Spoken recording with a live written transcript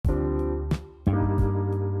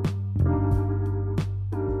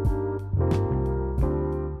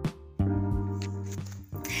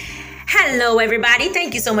Hello, everybody.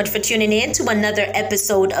 Thank you so much for tuning in to another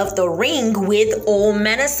episode of The Ring with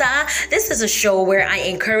Omenesa. This is a show where I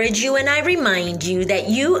encourage you and I remind you that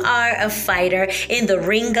you are a fighter in the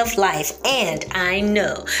ring of life, and I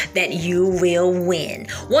know that you will win.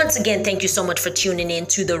 Once again, thank you so much for tuning in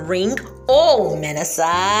to The Ring.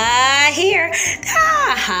 Omenesa here.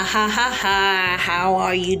 How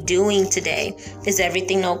are you doing today? Is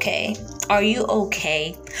everything okay? Are you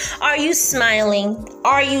okay? Are you smiling?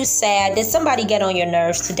 Are you sad? Did somebody get on your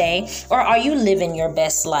nerves today? Or are you living your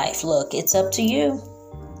best life? Look, it's up to you.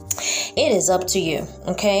 It is up to you,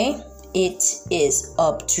 okay? It is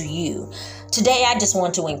up to you. Today, I just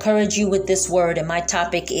want to encourage you with this word, and my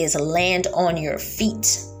topic is land on your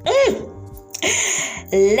feet.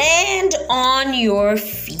 Land on your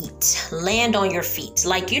feet. Land on your feet.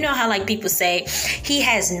 Like, you know how like people say, he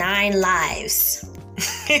has 9 lives.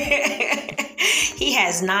 He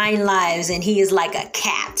has 9 lives and he is like a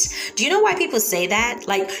cat. Do you know why people say that?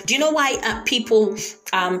 Like, do you know why people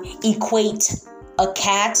equate a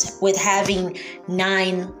cat with having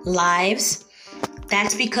 9 lives?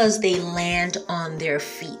 That's because they land on their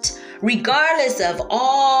feet. Regardless of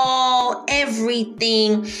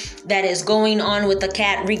everything that is going on with the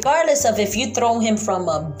cat, regardless of if you throw him from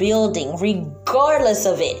a building, regardless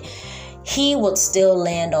of it, he would still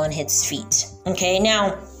land on his feet. Okay,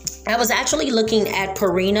 now I was actually looking at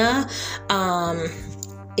Purina.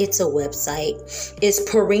 It's a website. It's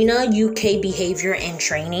Purina UK Behavior and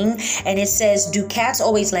Training. And it says, do cats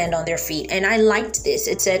always land on their feet? And I liked this.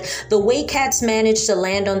 It said, the way cats manage to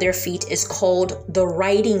land on their feet is called the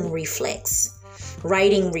righting reflex.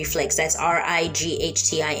 Righting reflex, that's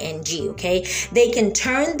RIGHTING, okay? They can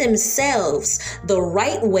turn themselves the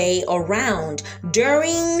right way around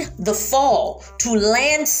during the fall to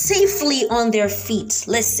land safely on their feet.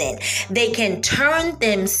 Listen, they can turn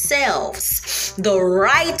themselves the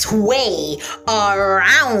right way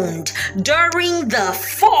around during the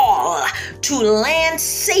fall to land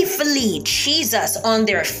safely, Jesus, on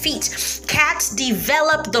their feet. Cats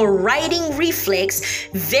develop the righting reflex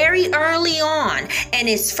very early on, and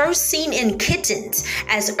it's first seen in kittens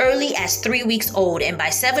as early as 3 weeks old, and by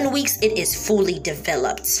 7 weeks it is fully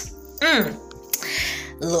developed.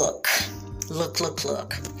 Look.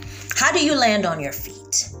 How do you land on your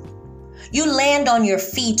feet? You land on your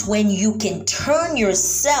feet when you can turn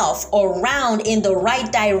yourself around in the right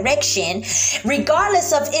direction,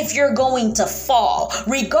 regardless of if you're going to fall,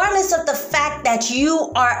 regardless of the fact that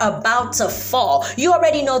you are about to fall. You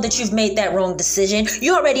already know that you've made that wrong decision.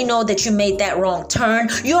 You already know that you made that wrong turn.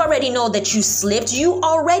 You already know that you slipped. You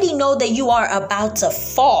already know that you are about to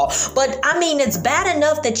fall. But I mean, it's bad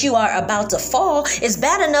enough that you are about to fall. It's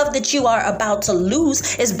bad enough that you are about to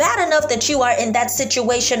lose. It's bad enough that you are in that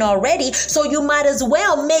situation already. So you might as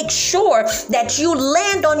well make sure that you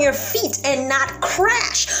land on your feet and not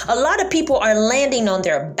crash. A lot of people are landing on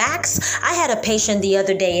their backs. I had a patient the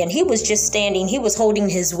other day and he was just standing. He was holding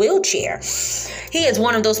his wheelchair. He is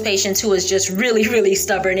one of those patients who is just really, really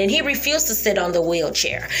stubborn, and he refused to sit on the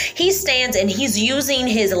wheelchair. He stands and he's using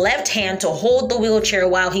his left hand to hold the wheelchair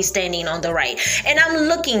while he's standing on the right. And I'm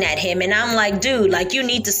looking at him and I'm like, dude, like, you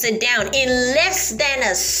need to sit down. In less than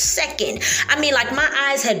a second, I mean, like, my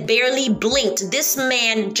eyes had barely blinked. This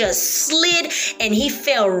man just slid and he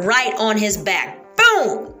fell right on his back.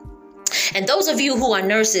 Boom! And those of you who are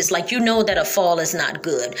nurses, like, you know that a fall is not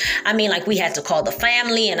good. I mean, like, we had to call the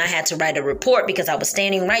family and I had to write a report because I was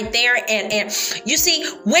standing right there. And you see,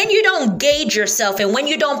 when you don't gauge yourself and when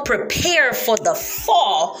you don't prepare for the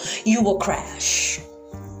fall, you will crash.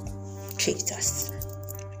 Jesus.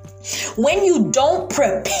 When you don't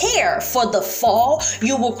prepare for the fall,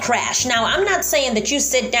 you will crash. Now, I'm not saying that you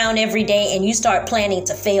sit down every day and you start planning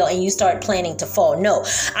to fail and you start planning to fall. No,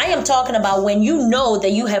 I am talking about when you know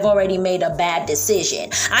that you have already made a bad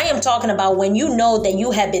decision. I am talking about when you know that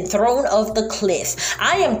you have been thrown off the cliff.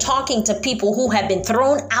 I am talking to people who have been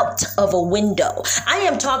thrown out of a window. I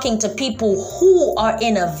am talking to people who are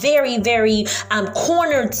in a very, very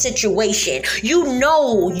cornered situation. You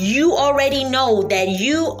already know that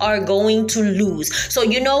you are going to lose. So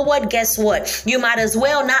you know what? Guess what? You might as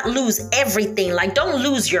well not lose everything. Like, don't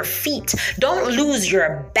lose your feet. Don't lose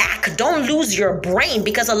your back. Don't lose your brain,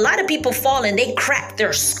 because a lot of people fall and they crack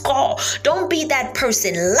their skull. Don't be that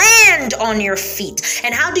person. Land on your feet.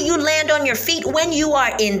 And how do you land on your feet? When you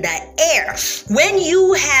are in the air. When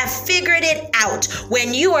you have figured it out.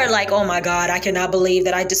 When you are like, oh my God, I cannot believe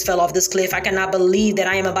that I just fell off this cliff. I cannot believe that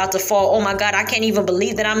I am about to fall. Oh my God, I can't even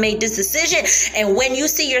believe that I made this decision. And when you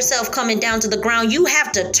see yourself coming down to the ground, you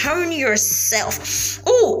have to turn yourself.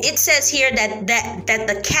 Oh, it says here that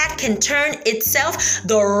the cat can turn itself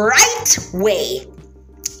the right way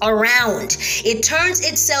around. It turns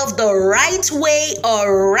itself the right way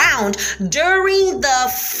around during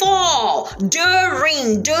the fall.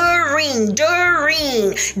 During, during,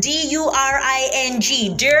 during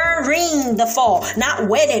the fall. Not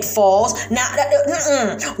when it falls, not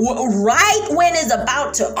right when it's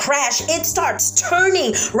about to crash, it starts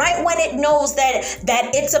turning. Right when it knows that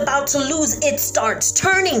it's about to lose, it starts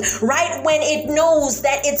turning. Right when it knows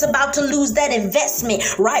that it's about to lose that investment,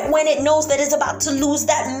 right when it knows that it's about to lose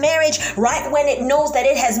that marriage, right when it knows that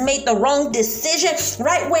it has made the wrong decision,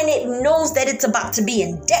 right when it knows that it's about to be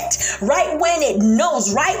in debt, right when it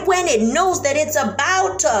knows that it's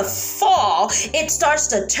about to fall, it starts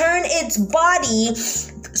to turn its body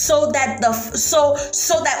so that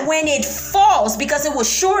when it falls, because it will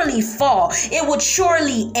surely fall, it would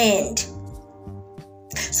surely end,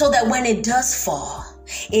 so that when it does fall,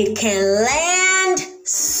 it can land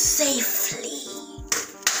safely.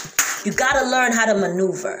 You got to learn how to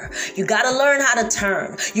maneuver. You got to learn how to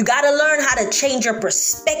turn. You got to learn how to change your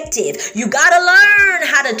perspective. You got to learn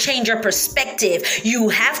how to change your perspective. You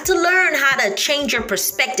have to learn how to change your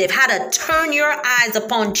perspective, how to turn your eyes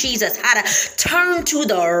upon Jesus, how to turn to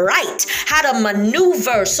the right, how to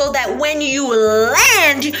maneuver so that when you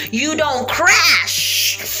land, you don't crash.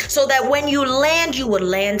 So that when you land, you will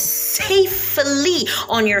land safely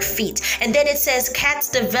on your feet. And then it says cats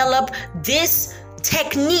develop this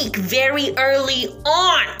technique very early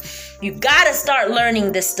on. You gotta start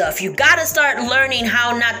learning this stuff. You gotta start learning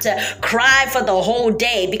how not to cry for the whole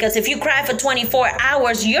day, because if you cry for 24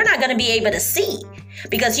 hours, you're not gonna be able to see,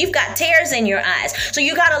 because you've got tears in your eyes. So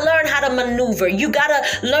you gotta learn how to maneuver. You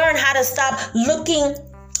gotta learn how to stop looking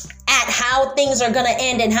at how things are going to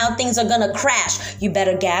end and how things are going to crash. You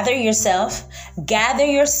better gather yourself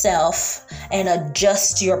and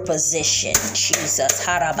adjust your position. Jesus.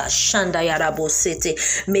 Harabashanda yarabosete.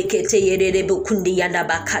 Mekete yerebo kundi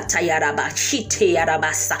yandabakata yarabashite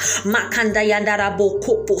yarabasa. Makanda yandarabo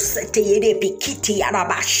kopo sete yerebikiti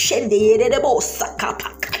yarabashende yerebo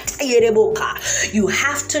sakapakata yereboka. You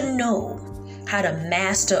have to know how to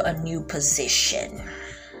master a new position.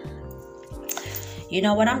 You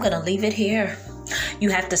know what? I'm going to leave it here.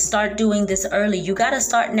 You have to start doing this early. You got to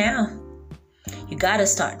start now. You got to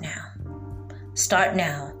start now. Start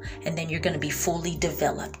now, and then you're going to be fully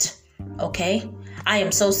developed. Okay? I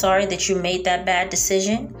am so sorry that you made that bad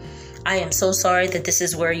decision. I am so sorry that this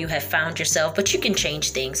is where you have found yourself, but you can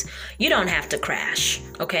change things. You don't have to crash.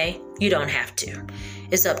 Okay? You don't have to.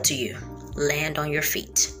 It's up to you. Land on your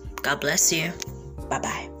feet. God bless you.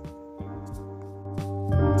 Bye-bye.